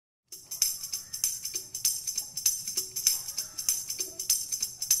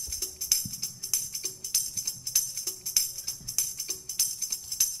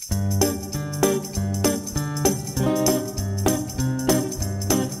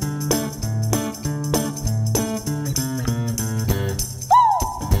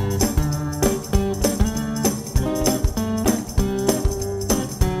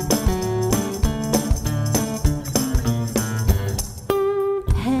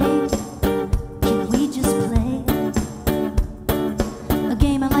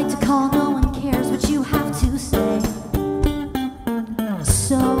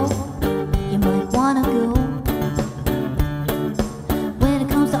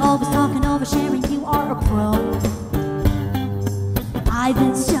always talking, oversharing, you are a pro. I've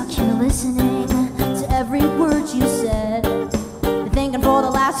been stuck here listening to every word you said, thinking for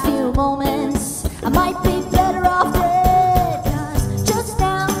the last few moments I might be better off dead. 'Cause just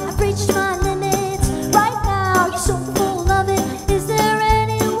now I've reached my limits. Right now you're so full of it. Is there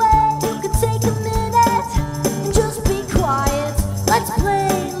any way you could take a minute and just be quiet? Let's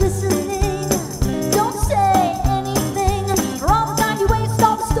play listening. Don't say anything. For all the time you waste,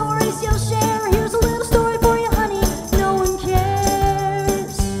 all the stories you'll share. Here's a little story for you, honey. No one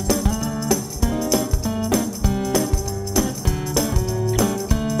cares.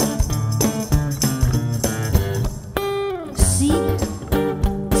 See,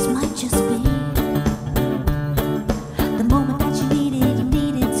 this might just be the moment that you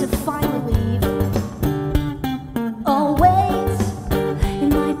needed to finally leave. Oh wait, it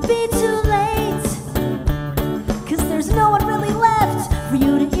might be too late, 'cause there's no one really left for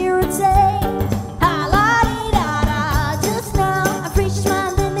you to irritate. Ah-la-dee-da-da. Just now I've reached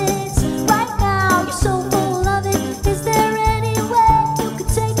my limits. Right now you're so full of it. Is there any way you could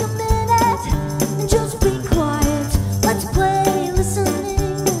take a minute and just be quiet? Let's play listening.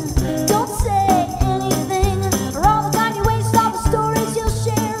 Don't say anything. For all the time you waste, all the stories you'll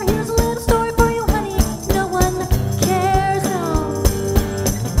share. Here's a little story for you, honey. No one cares, no.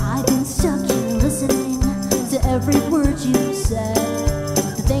 I've been stuck here listening to every word you said,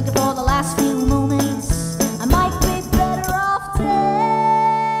 thinking for the last few moments I might be better off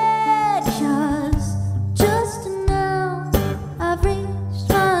dead. 'Cause just now I've reached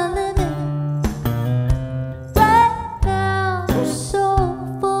my limit. Right now you're so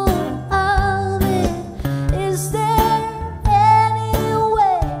full of it. Is there any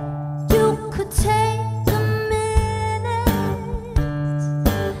way you could take a minute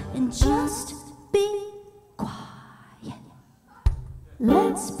and just be quiet?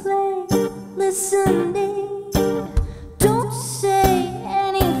 Let's play listening.